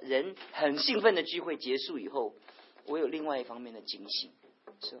个人很兴奋的聚会结束以后，我有另外一方面的警醒，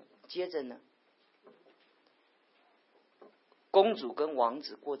说接着呢，公主跟王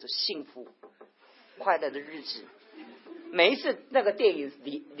子过着幸福快乐的日子。每一次那个电影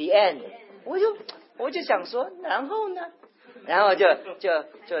The End， 我就想说，然后呢，然后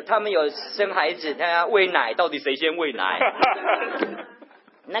就他们有生孩子，他要喂奶，到底谁先喂奶？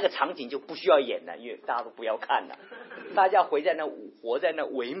那个场景就不需要演了，因为大家都不要看了，大家活在那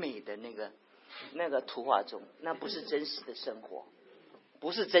唯美的那个图画中，那不是真实的生活，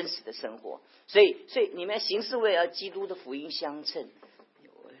不是真实的生活。所以你们行事为基督的福音相称。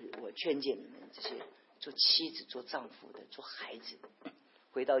我劝诫你们这些做妻子、做丈夫的、做孩子的，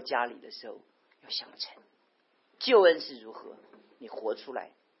回到家里的时候要相称。救恩是如何，你活出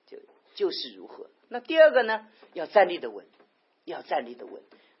来就是如何。那第二个呢，要站立的稳，要站立的稳。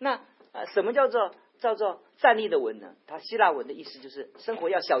那什么叫做站立的稳呢？它希腊文的意思就是生活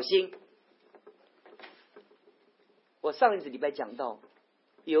要小心。我上一次礼拜讲到，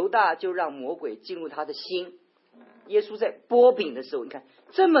犹大就让魔鬼进入他的心。耶稣在剥饼的时候，你看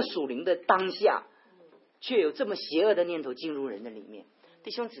这么属灵的当下，却有这么邪恶的念头进入人的里面。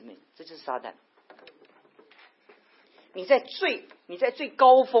弟兄姊妹，这就是撒旦。你在最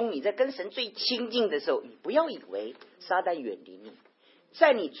高峰，你在跟神最亲近的时候，你不要以为撒旦远离你，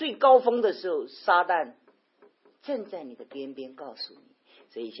在你最高峰的时候，撒旦正在你的边边告诉你。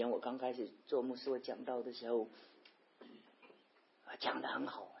所以以前我刚开始做牧师，我讲道的时候，讲得很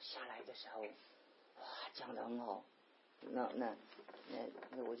好，下来的时候，哇，讲得很好，那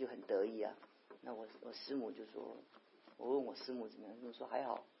我就很得意啊。那我师母就说，我问我师母怎么样，师母说还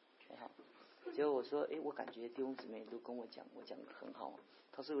好。结果我说，我感觉弟兄姊妹都跟我讲得很好。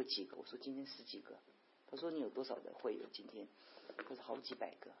他说有几个，我说今天10几个。他说你有多少的会友今天？他说好几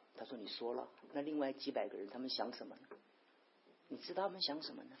百个。他说你说了，那另外几百个人他们想什么呢？你知道他们想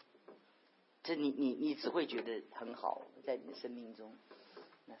什么呢？这你只会觉得很好，在你的生命中。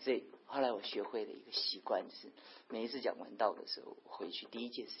所以后来我学会了一个习惯，是每一次讲完道的时候，我回去第一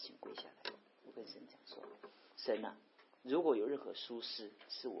件事情跪下来，我跟神讲说：神啊，如果有任何疏失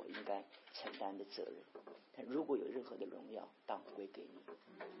是我应该承担的责任，但如果有任何的荣耀，当归给你，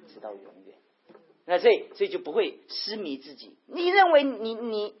直到永远。那所以就不会失迷自己。你认为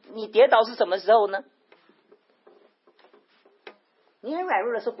你跌倒是什么时候呢？你很软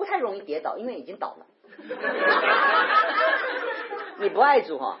弱的时候不太容易跌倒，因为已经倒了。你不爱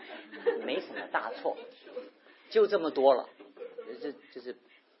主没什么大错，就这么多了。就是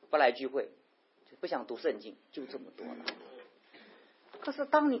不来聚会，就不想读圣经，就这么多了。可是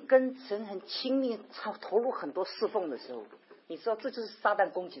当你跟神很亲密，投入很多侍奉的时候，你知道这就是撒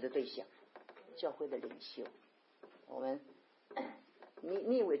旦攻击的对象。教会的领袖，我们，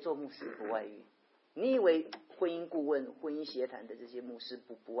你以为做牧师不外遇？你以为婚姻顾问、婚姻协谈的这些牧师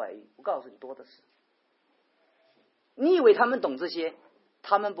不外遇？我告诉你，多的是。你以为他们懂这些？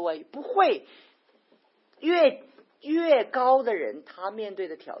他们不外遇，不会。越高的人，他面对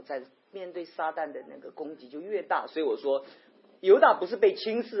的挑战，面对撒旦的那个攻击就越大。所以我说，犹大不是被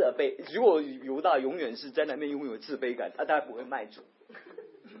轻视而被，如果犹大永远是在那边拥有自卑感，他当然不会卖主。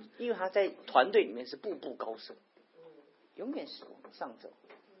因为他在团队里面是步步高升，永远是往上走，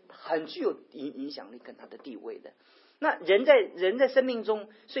很具有影响力跟他的地位的。那人在生命中，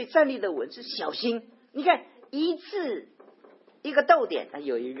所以站立的稳是小心。你看一次一个逗点，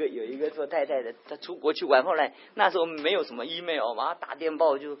有一个做太太的，她出国去玩，后来那时候没有什么 email 嘛，打电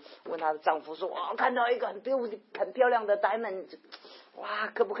报就问她的丈夫说：“哇，看到一个很漂亮的 diamond， 哇，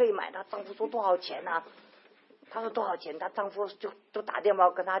可不可以买？”她丈夫说：“多少钱啊？”她说多少钱？她丈夫就打电话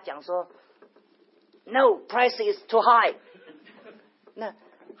跟她讲说 ，No price is too high。那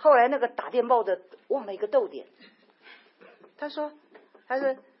后来那个打电报的忘了一个逗点，他就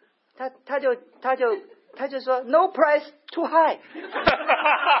说 No price too high。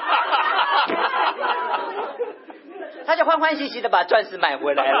他就欢欢喜喜的把钻石买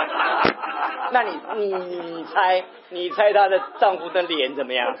回来了。那你猜她的丈夫的脸怎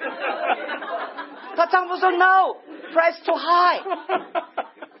么样？她丈夫说 No price too high。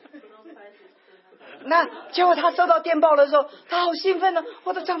那结果她收到电报的时候，她好兴奋呢，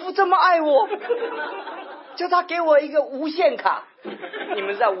我的丈夫这么爱我，就他给我一个无限卡。你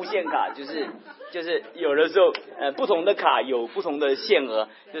们知道无限卡就是有的时候不同的卡有不同的限额，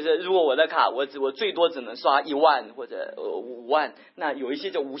就是如果我的卡我最多只能刷1万或者5万，那有一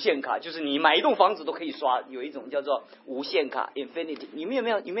些叫无限卡，就是你买一栋房子都可以刷，有一种叫做无限卡 Infinity。你们有没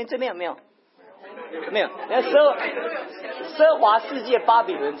有？你们这边有没有？没有，那奢华世界巴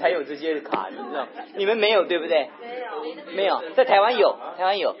比伦才有这些卡，你知道？你们没有对不对？没有，在台湾有，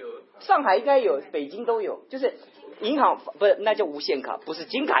上海应该有，北京都有，就是银行不是那叫无限卡，不是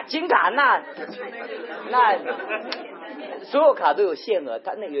金卡那所有卡都有限额，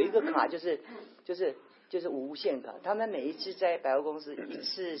它那有一个卡就是无限卡，他们每一次在百货公司一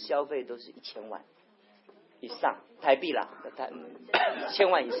次消费都是1000万以上台币啦，1000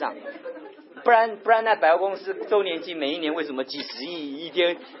万以上。不然那百货公司周年庆每一年为什么几十亿，一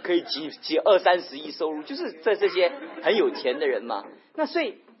天可以几20-30亿收入，就是这些很有钱的人嘛。那所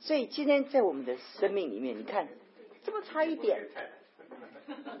以今天在我们的生命里面，你看这么差一点，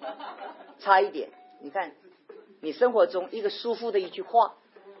你看你生活中一个舒服的一句话，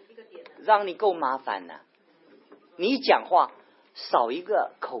让你够麻烦了。你讲话少一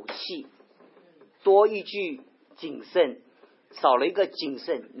个口气，多一句谨慎，少了一个谨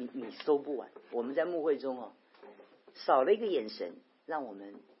慎，你收不完。我们在牧会中少了一个眼神，让我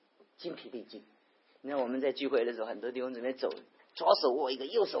们精疲力尽。你看我们在聚会的时候，很多弟兄姊妹走，左手握一个，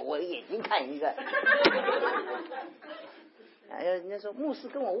右手握一个，眼睛看一个。人家说牧师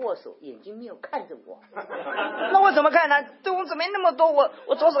跟我握手，眼睛没有看着我，那我怎么看呢？弟兄姊妹那么多，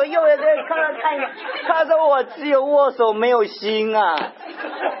我左手右手看一个，他说我只有握手没有心啊，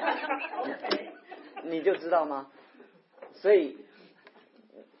你就知道吗？所以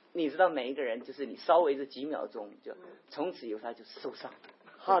你知道每一个人就是你稍微这几秒钟就从此以后他就受伤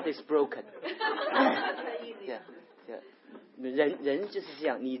 ，heart is broken 人就是这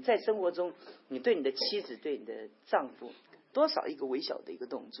样，你在生活中，你对你的妻子、对你的丈夫，多少一个微小的一个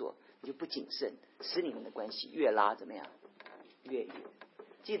动作，你就不谨慎，使你们的关系越拉怎么样，越远。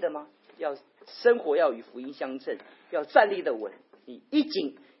记得吗？要生活要与福音相称，要站立的稳。你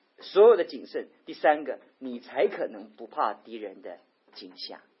所有的谨慎。第三个，你才可能不怕敌人的惊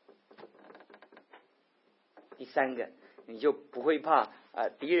吓。第三个，你就不会怕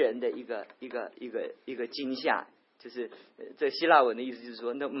敌人的一个惊吓。就是这希腊文的意思就是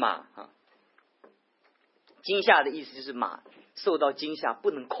说，那马惊吓的意思就是马受到惊吓不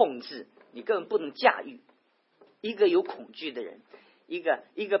能控制，你根本不能驾驭。一个有恐惧的人，一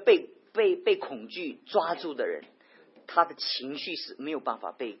个被恐惧抓住的人，他的情绪是没有办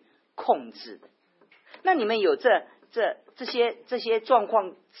法被控制的。那你们有这些状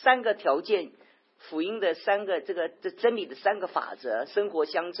况，三个条件，福音的三个这真理的三个法则，生活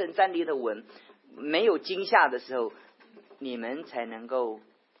相称，站立的稳，没有惊吓的时候，你们才能够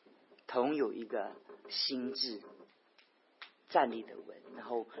同有一个心智，站立的稳，然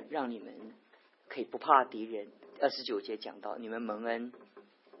后让你们可以不怕敌人。29节讲到，你们蒙恩，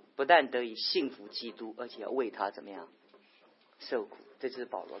不但得以信服基督，而且要为他怎么样受苦。这就是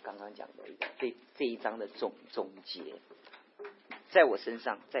保罗刚刚讲的一个这一章的总结。在我身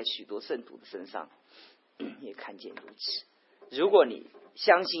上，在许多圣徒的身上也看见如此。如果你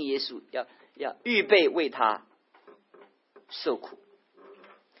相信耶稣，要预备为他受苦。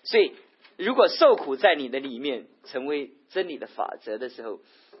所以如果受苦在你的里面成为真理的法则的时候，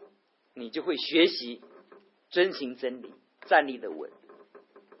你就会学习遵行真理，站立的稳，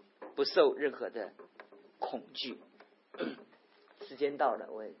不受任何的恐惧。时间到了，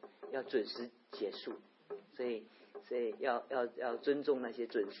我要准时结束，所以要尊重那些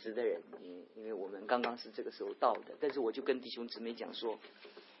准时的人，因为我们刚刚是这个时候到的。但是我就跟弟兄姊妹讲说，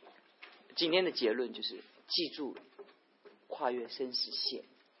今天的结论就是记住跨越生死线，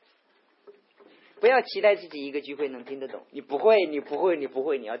不要期待自己一个聚会能听得懂，你不会，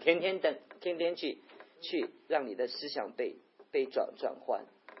你要天天等，天天去让你的思想被转换。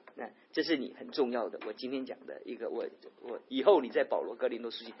那这是你很重要的。我今天讲的一个，我以后你在保罗哥林多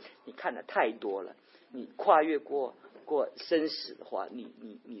书信你看的太多了，你跨越过生死的话，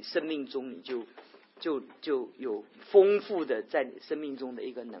你生命中你就有丰富的在你生命中的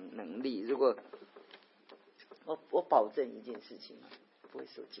一个能力。如果我保证一件事情，不会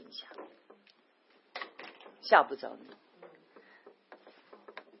受惊吓，吓不着你，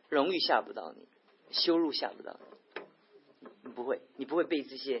荣誉吓不到你，羞辱吓不到你。你不会被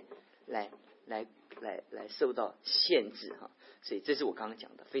这些来受到限制哈。所以这是我刚刚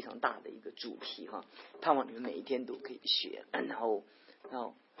讲的非常大的一个主题哈。盼望你们每一天都可以学，然后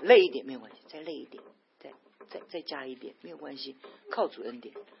累一点没有关系，再累一点，再加一点没有关系，靠主恩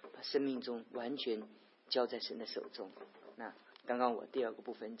典把生命中完全交在神的手中。那刚刚我第二个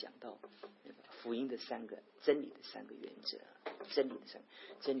部分讲到福音的三个真理的三个原则，真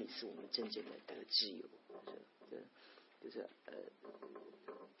理是我们真正的得自由，就是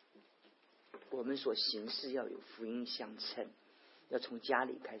我们所行事要有福音相称，要从家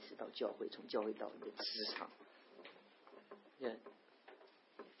里开始到教会，从教会到你的职场。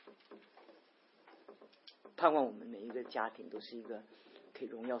盼望我们每一个家庭都是一个可以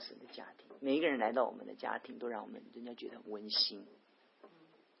荣耀神的家庭，每一个人来到我们的家庭都让我们人家觉得很温馨，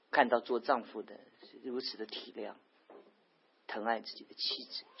看到做丈夫的是如此的体谅疼爱自己的妻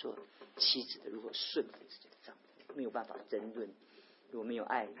子，做妻子的如果顺服自己的丈夫，没有办法争论，如果没有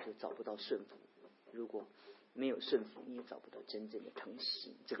爱就找不到顺服，如果没有顺服你也找不到真正的疼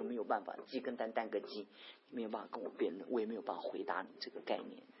惜。这个没有办法，鸡跟蛋蛋跟鸡，没有办法跟我辩论，我也没有办法回答你这个概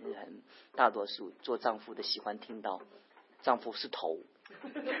念。大多数做丈夫的喜欢听到丈夫是头，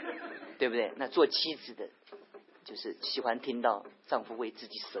对不对？那做妻子的就是喜欢听到丈夫为自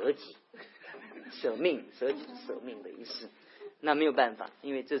己舍己舍命的意思。那没有办法，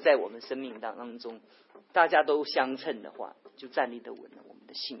因为这在我们生命当中大家都相称的话，就站立得稳了我们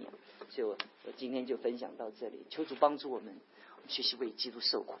的信仰。所以我今天就分享到这里，求主帮助我们学习为基督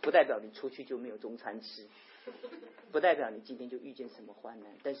受苦。不代表你出去就没有中餐吃，不代表你今天就遇见什么患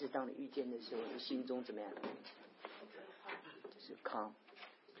难，但是当你遇见的时候，你心中怎么样？就是calm，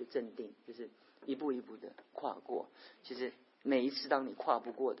就镇定，就是一步一步的跨过。其实每一次当你跨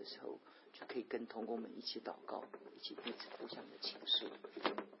不过的时候，就可以跟同工们一起祷告，一起彼此互相的倾诉。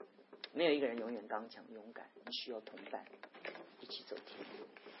没有一个人永远刚强勇敢，你需要同伴一起走天路。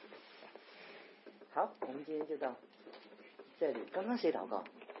好，我们今天就到这里。刚刚谁祷告？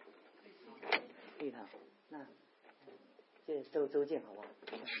玉堂。那这周见好不好？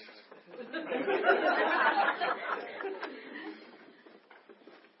谢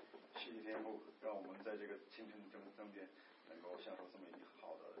谢天父，让我们在这个清晨正边能够享受这么一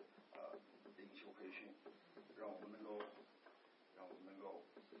好的领袖培训，让我们能够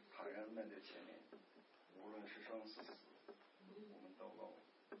坦然面对前面，无论是生是死，我们都能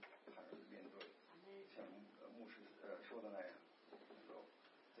坦然面对，像牧师说的那样，能够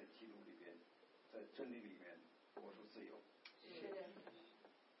在基督里边，在真理里面活出自由。是的。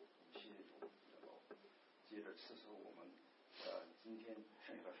谢谢主，能够接着赐福我们今天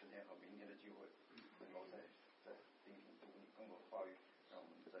剩下的时间和明天的聚会，能够在聆听主你更多的话语，让我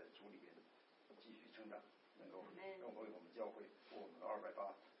们在主里边继续成长，能够为我们教会，为我们的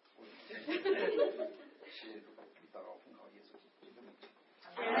280，为我们谢谢主，祷告奉靠耶稣基督的名。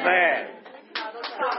对。